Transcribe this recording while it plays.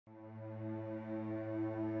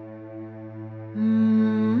We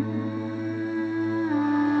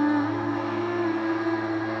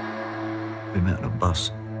met on a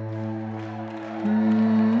bus.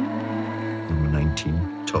 Number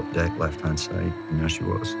 19, top deck, left-hand side, and there she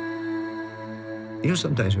was. You know,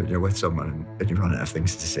 sometimes when you're with someone and you run out of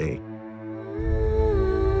things to say,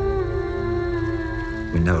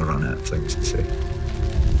 we never run out of things to say.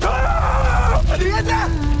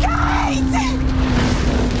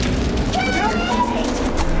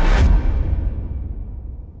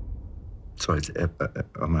 Sorry,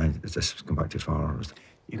 is this come back too far? Or is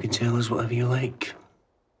You can tell us whatever you like.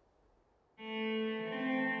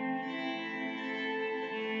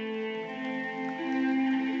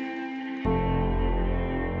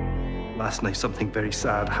 Last night, something very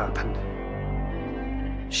sad happened.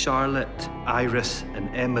 Charlotte, Iris, and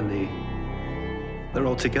Emily, they're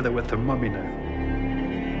all together with their mummy now.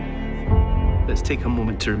 Let's take a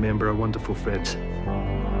moment to remember our wonderful friends.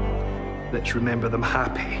 Let's remember them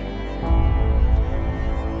happy.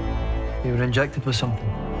 You were injected with something.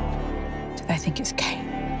 Do they think it's Kate?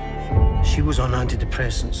 She was on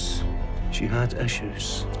antidepressants. She had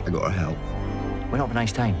issues. I got her help. We're not for a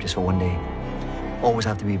nice time, just for one day. Always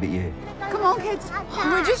have to be about you. Come on, kids.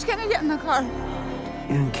 We're just gonna get in the car.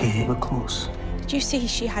 You and Kate were close. Did you see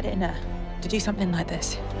she had it in her to do something like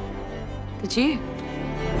this? Did you?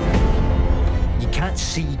 You can't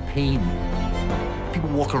see pain. People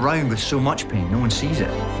walk around with so much pain, no one sees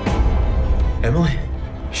it. Emily?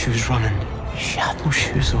 She was running. She had no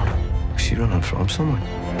shoes on. Was she running from someone?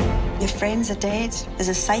 Your friends are dead. There's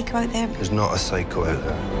a psycho out there. There's not a psycho out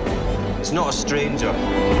there. It's not a stranger.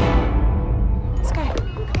 Let's go.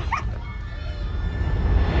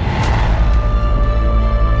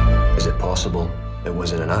 Is it possible it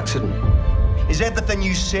wasn't an accident? Is everything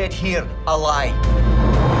you said here a lie?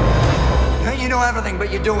 You think you know everything,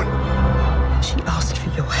 but you don't. She asked for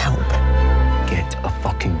your help. Get a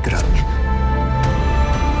fucking grip.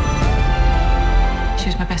 She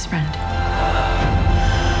was my best friend.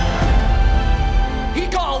 He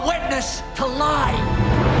got a witness to lie.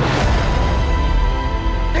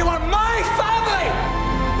 They were my family!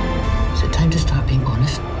 Is it time to start being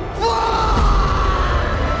honest?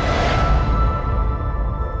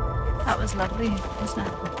 That was lovely, wasn't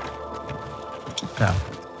it? Yeah.